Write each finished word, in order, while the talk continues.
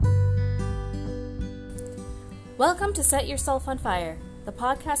Welcome to Set Yourself on Fire, the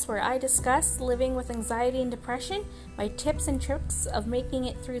podcast where I discuss living with anxiety and depression, my tips and tricks of making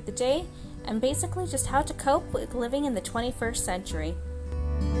it through the day, and basically just how to cope with living in the 21st century.